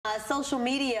Social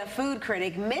media food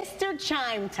critic,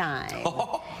 Mr.ChimeTime.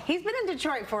 Oh. He's been in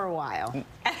Detroit for a while.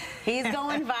 He's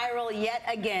going viral yet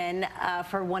again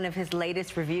for one of his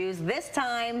latest reviews. This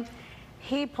time,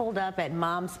 he pulled up at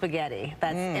Mom's Spaghetti.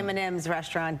 That's Eminem's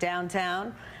restaurant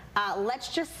downtown.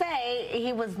 Let's just say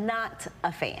he was not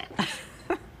a fan.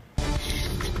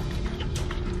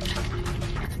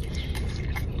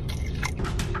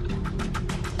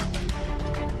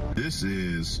 This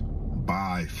is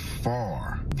by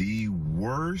far the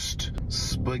worst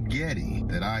spaghetti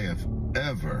that I have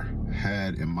ever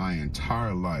had in my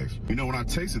entire life. You know, when I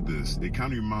tasted this, it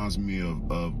kind of reminds me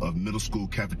of middle school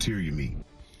cafeteria meat.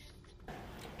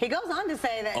 He goes on to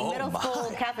say that middle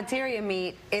school cafeteria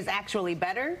meat is actually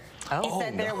better. He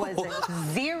said there was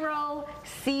zero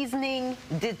seasoning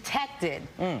detected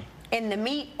in the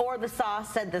meat or the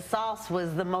sauce. Said the sauce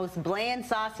was the most bland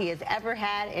sauce he has ever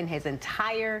had in his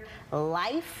entire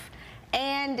life.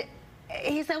 And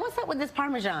he said, what's up with this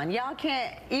Parmesan? Y'all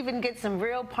can't even get some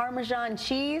real Parmesan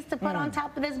cheese to put on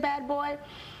top of this bad boy?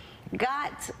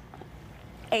 Got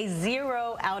a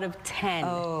 0 out of 10.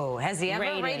 Oh, has he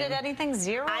ever rated anything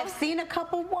 0? I've seen a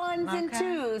couple 1s and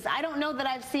 2s. I don't know that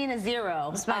I've seen a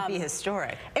 0. This might be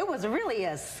historic. It was really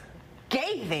a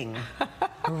scathing.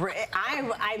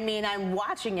 I mean, I'm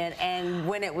watching it, and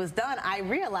when it was done, I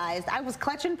realized I was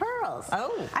clutching pearls.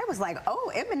 Oh. I was like,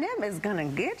 oh, Eminem is gonna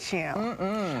get you.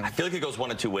 I feel like it goes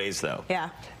one of two ways, though. Yeah.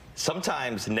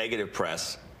 Sometimes negative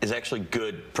press is actually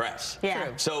good press. Yeah.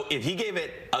 True. So if he gave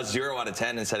it a 0 out of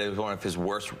 10 and said it was one of his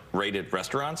worst rated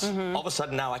restaurants, all of a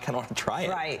sudden now I kind of want to try it.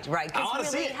 Right, right. I want to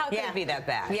see it. How could it be that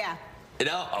bad? Yeah.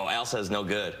 No, Al says no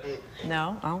good.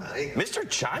 No? Oh.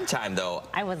 Mr.ChimeTime, though.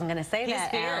 I wasn't gonna say He's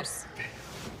that. fierce.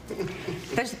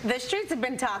 The streets have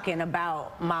been talking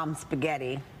about Mom's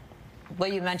Spaghetti.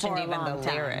 Well, you mentioned even the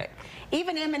lyric.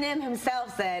 Even Eminem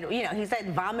himself said, you know, he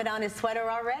said vomit on his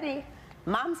sweater already.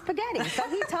 Mom's Spaghetti. So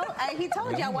he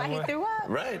told y'all why he threw up.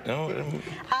 Right.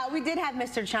 We did have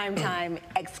Mr.ChimeTime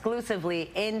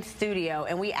exclusively in studio,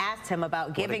 and we asked him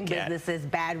about giving businesses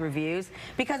bad reviews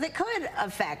because it could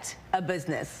affect a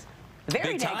business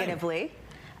very negatively.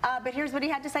 But here's what he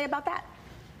had to say about that.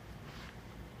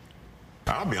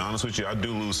 I'll be honest with you, I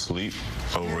do lose sleep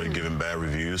over giving bad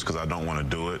reviews because I don't want to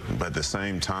do it. But at the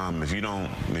same time, if you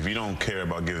don't care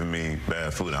about giving me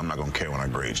bad food, I'm not gonna care when I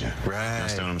grade you. Right. You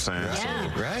understand what I'm saying?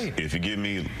 Yeah. So right. If you give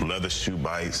me leather shoe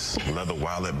bites, leather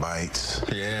wallet bites,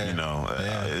 you know,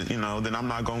 then I'm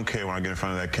not gonna care when I get in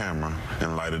front of that camera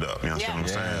and light it up. You understand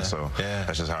what I'm saying? So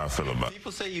that's just how I feel about it.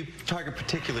 People say you target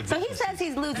particular businesses. So he says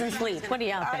he's losing sleep. What do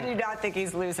y'all think? I do not think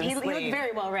he's losing sleep. He looks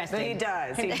very well rested. But he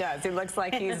does. He does. He looks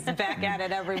like he's back at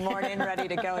it every morning, ready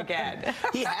to go again.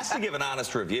 He has to give an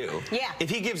honest review. Yeah. If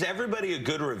he gives everybody a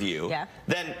good review,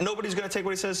 then nobody's going to take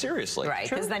what he says seriously. Right.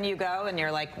 Because then you go and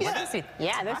you're like, what is he?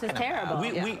 Yeah, this is terrible.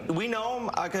 We know him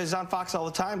because he's on Fox all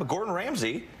the time, but Gordon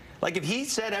Ramsay, like if he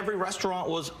said every restaurant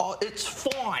was, oh, it's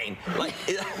fine. Like,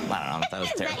 I don't know if that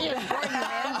was terrible. Is that you, Gordon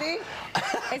Ramsay?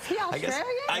 Is he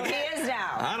Australian? He is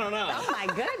now. I don't know. Oh my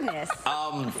goodness.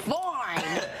 Fine.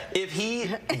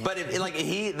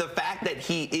 The fact that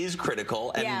he is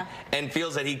critical and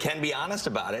feels that he can be honest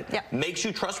about it makes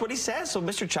you trust what he says. So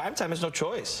Mr.ChimeTime has no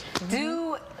choice.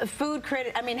 Do food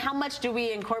critics, I mean, how much do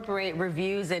we incorporate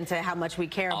reviews into how much we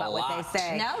care about what they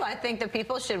say? No, I think the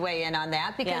people should weigh in on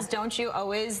that because don't you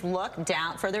always look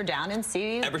further down and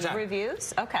see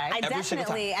reviews? Okay. I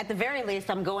definitely, at the very least,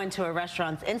 I'm going to a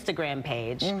restaurant's Instagram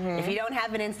page. If you don't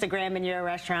have an Instagram in your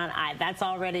restaurant, that's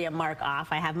already a mark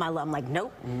off. I have I'm like,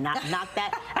 nope, not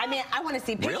that. I mean, I want to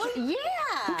see pictures. Really?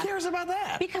 Yeah. Who cares about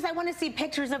that? Because I want to see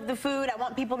pictures of the food. I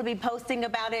want people to be posting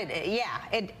about it. Yeah,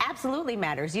 it absolutely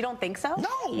matters. You don't think so?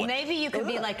 No. Maybe you could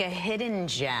be like a hidden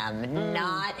gem,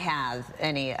 not have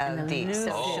any of the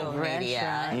social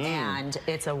media, and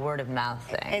it's a word of mouth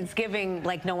thing. It's giving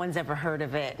like no one's ever heard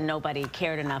of it. Nobody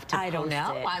cared enough to post it. I don't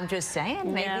know. I'm just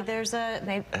saying. Maybe there's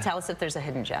tell us if there's a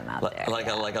hidden gem out there. Like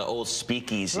an old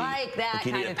speakeasy. Like that kind of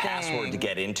thing. You need a password to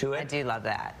get into it. I do love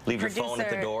that. Leave your phone at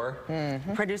the door.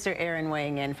 Producer Aaron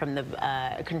weighing in from the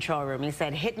control room. He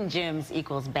said hidden gems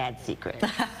equals bad secrets.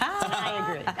 I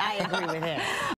agree. I agree with him.